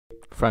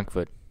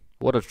Frankfurt.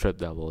 What a trip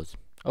that was.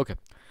 Okay,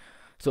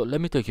 so let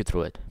me take you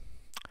through it.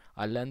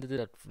 I landed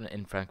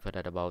in Frankfurt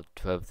at about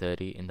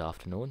 12:30 in the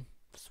afternoon.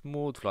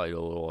 Smooth flight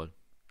overall.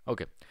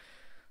 Okay,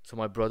 so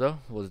my brother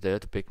was there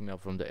to pick me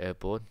up from the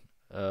airport.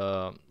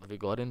 We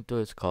got into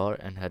his car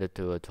and headed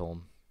towards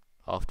home.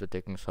 After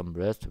taking some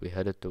rest, we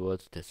headed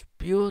towards this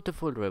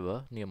beautiful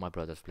river near my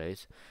brother's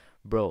place.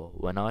 Bro,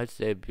 when I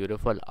say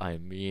beautiful, I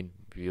mean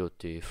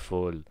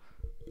beautiful.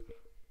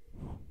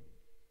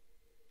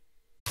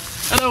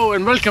 Hello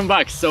and welcome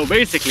back. So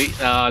basically,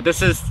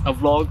 this is a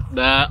vlog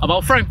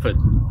about Frankfurt,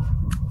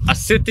 a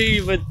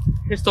city with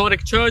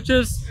historic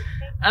churches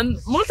and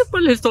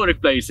multiple historic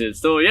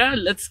places. So yeah,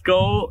 let's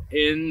go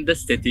in the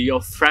city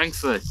of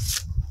Frankfurt.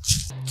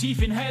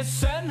 Tief in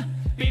Hessen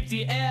bebt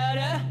die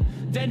Erde,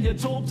 denn hier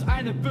tobt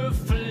eine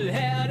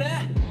Büffelherde.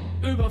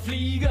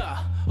 Überflieger,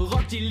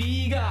 rockt die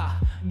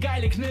Liga,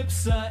 geile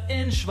Knipse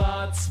in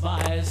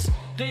schwarz-weiß.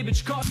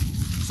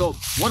 So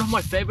one of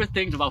my favorite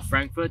things about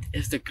Frankfurt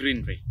is the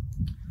greenery.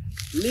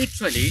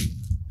 Literally,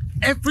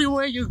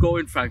 everywhere you go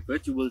in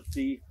Frankfurt, you will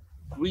see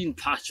green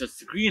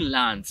pastures, green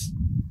lands,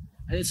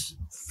 and it's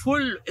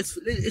full.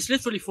 It's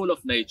literally full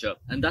of nature,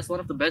 and that's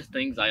one of the best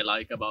things I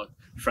like about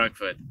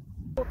Frankfurt.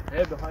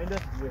 Here behind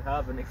us, we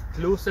have an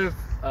exclusive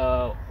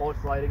horse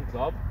riding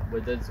club,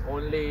 where there's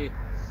only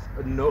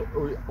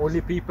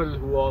people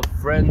who are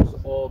friends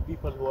or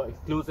people who are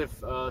exclusive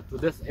to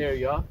this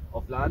area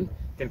of land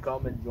can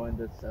come and join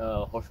this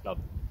horse club.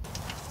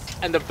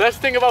 And the best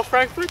thing about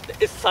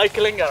Frankfurt is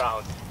cycling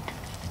around.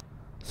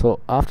 So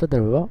after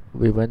the river,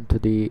 we went to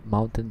the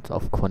mountains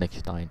of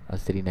Koenigstein, a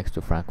city next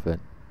to Frankfurt.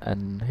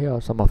 And here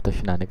are some of the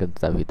shenanigans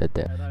that we did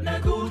there. Na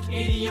gut,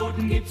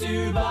 Idioten gibt's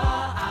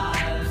überall.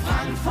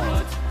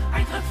 Frankfurt,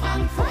 Eintracht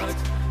Frankfurt,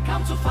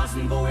 kaum zu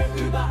fassen, wo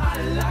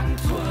überall lang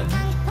tourt.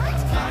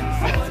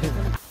 Frankfurt.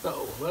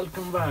 So,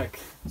 welcome back.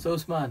 So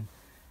Usman,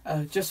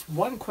 just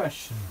one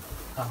question.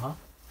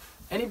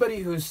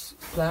 Anybody who's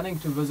planning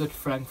to visit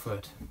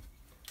Frankfurt,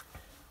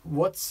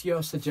 what's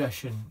your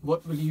suggestion?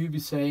 What will you be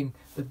saying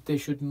that they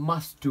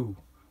must do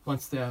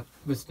once they're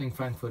visiting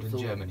Frankfurt in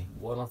Germany?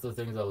 One of the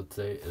things I would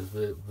say is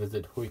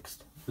visit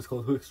Hoechst. It's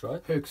called Hoechst,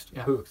 right? Hoechst,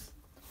 yeah. Hoechst.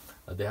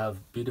 They have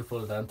beautiful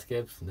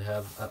landscapes. They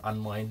have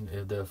unmined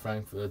the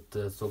Frankfurt.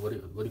 So what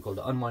do you call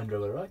the unmined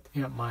river, right?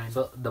 Yeah, mine.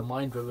 So the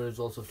mined river is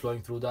also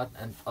flowing through that,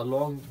 and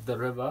along the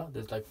river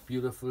there's like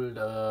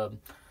beautiful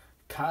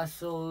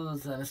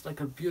castles, and it's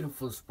like a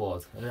beautiful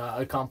spot.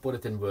 I can't put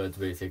it in words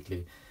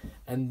basically.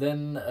 And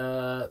then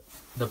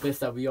the place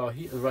that we are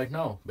here right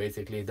now,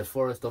 basically the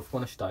forest of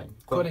Koenigstein.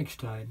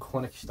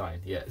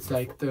 Koenigstein, yeah. It's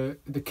like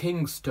the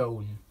king's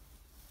stone.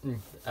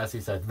 As he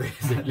said,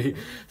 basically.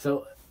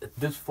 So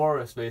this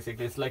forest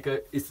basically it's like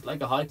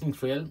a hiking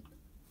trail,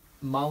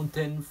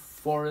 mountain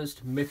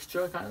forest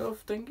mixture kind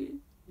of thingy.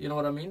 You know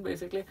what I mean,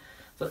 basically.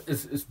 So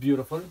it's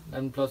beautiful,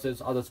 and plus there's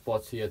other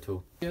spots here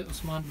too. Yeah,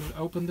 Usman will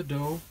open the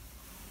door,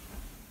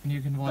 and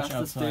you can watch That's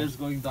outside. the stairs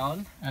going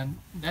down, And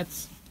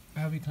that's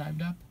where we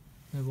climbed up,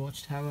 the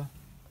watchtower.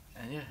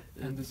 and yeah,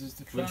 And this is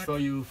the we'll track. show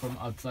you from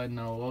outside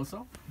now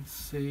also. Let's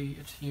see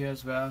it here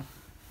as well.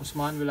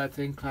 Usman will, I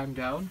think, climb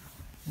down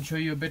and show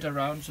you a bit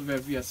around, so where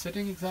we are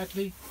sitting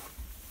exactly.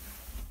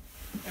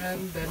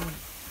 And then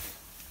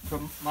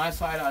from my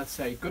side, I'll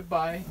say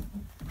goodbye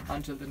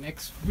until the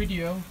next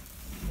video.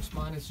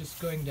 Usman is just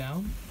going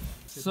down.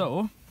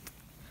 So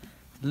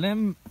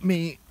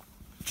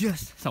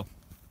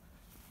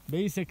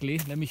basically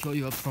let me show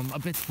you from a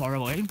bit far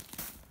away.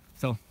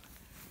 So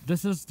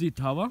this is the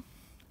tower,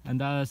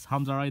 and that's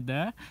Hamza right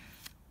there.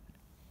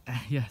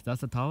 Yeah,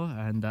 that's the tower,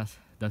 and that's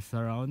the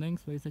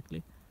surroundings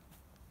basically.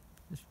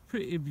 It's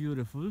pretty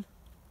beautiful.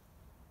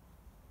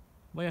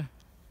 But yeah,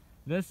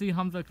 let's see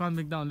Hamza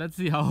climbing down. Let's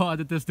see how hard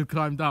it is to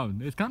climb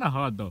down. It's kind of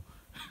hard though.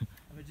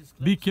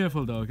 Be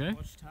careful though, okay?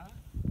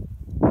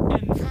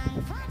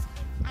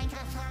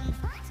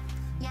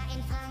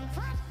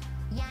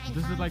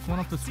 This is like one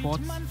of the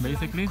spots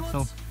basically.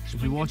 So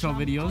if you watch our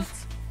videos,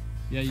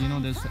 yeah, you know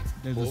there's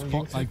a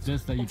spot like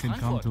this that you can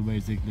come to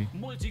basically.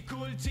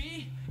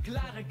 Multikulti,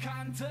 klare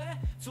Kante.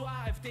 Zur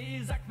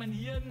AfD sagt man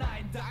hier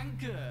nein,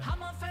 danke.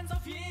 Hammerfans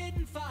auf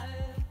jeden Fall.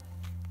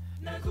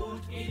 Na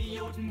gut,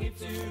 Idioten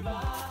gibt's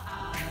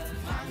überall.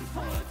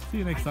 Frankfurt. See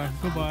you next time.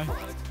 Goodbye.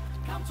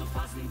 Kaum zu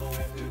fassen, wo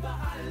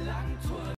überall lang tourt.